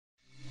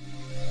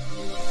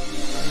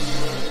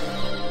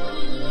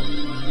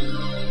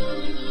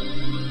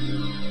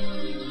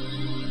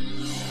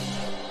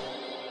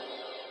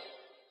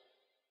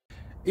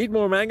eat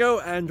more mango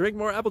and drink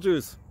more apple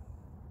juice.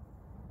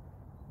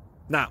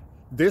 Now,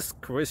 this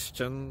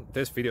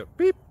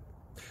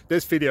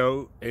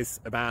video is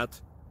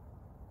about...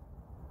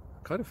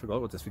 I kind of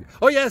forgot what this video...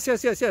 Oh, yes.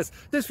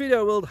 This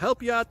video will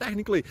help you out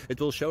technically. It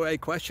will show a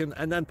question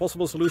and then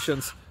possible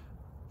solutions.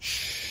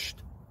 Shh.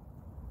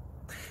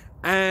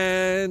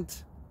 And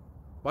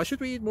why should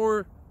we eat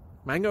more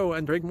mango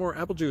and drink more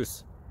apple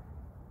juice?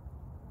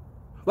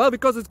 Well,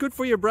 because it's good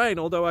for your brain,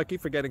 although I keep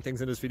forgetting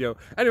things in this video.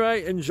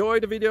 Anyway, enjoy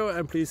the video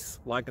and please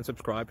like and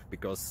subscribe,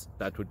 because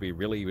that would be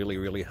really, really,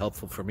 really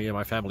helpful for me and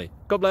my family.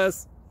 God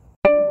bless!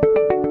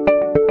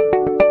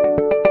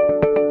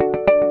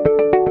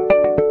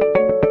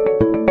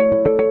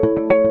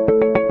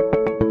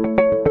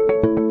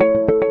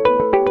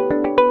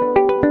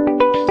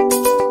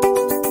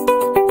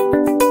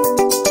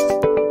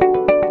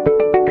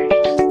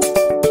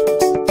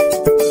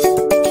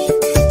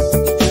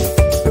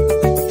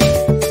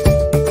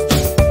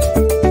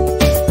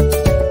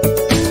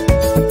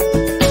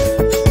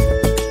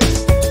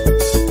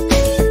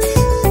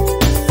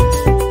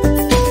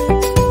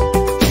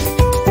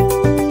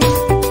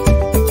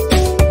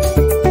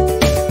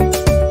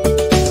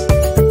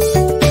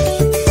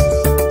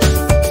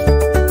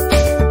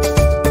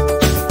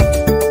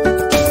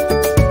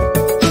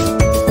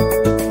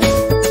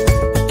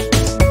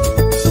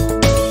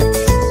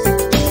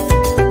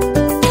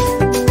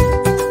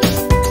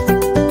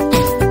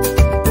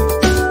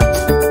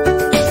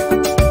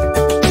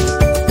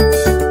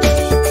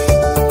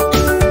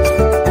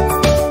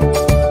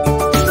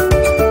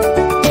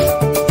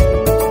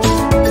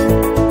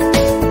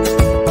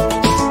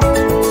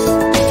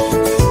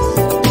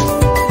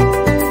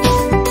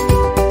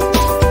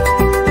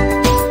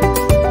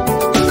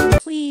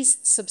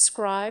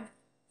 Subscribe.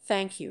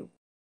 Thank you.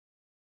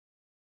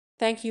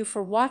 Thank you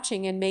for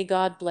watching, and may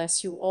God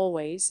bless you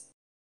always.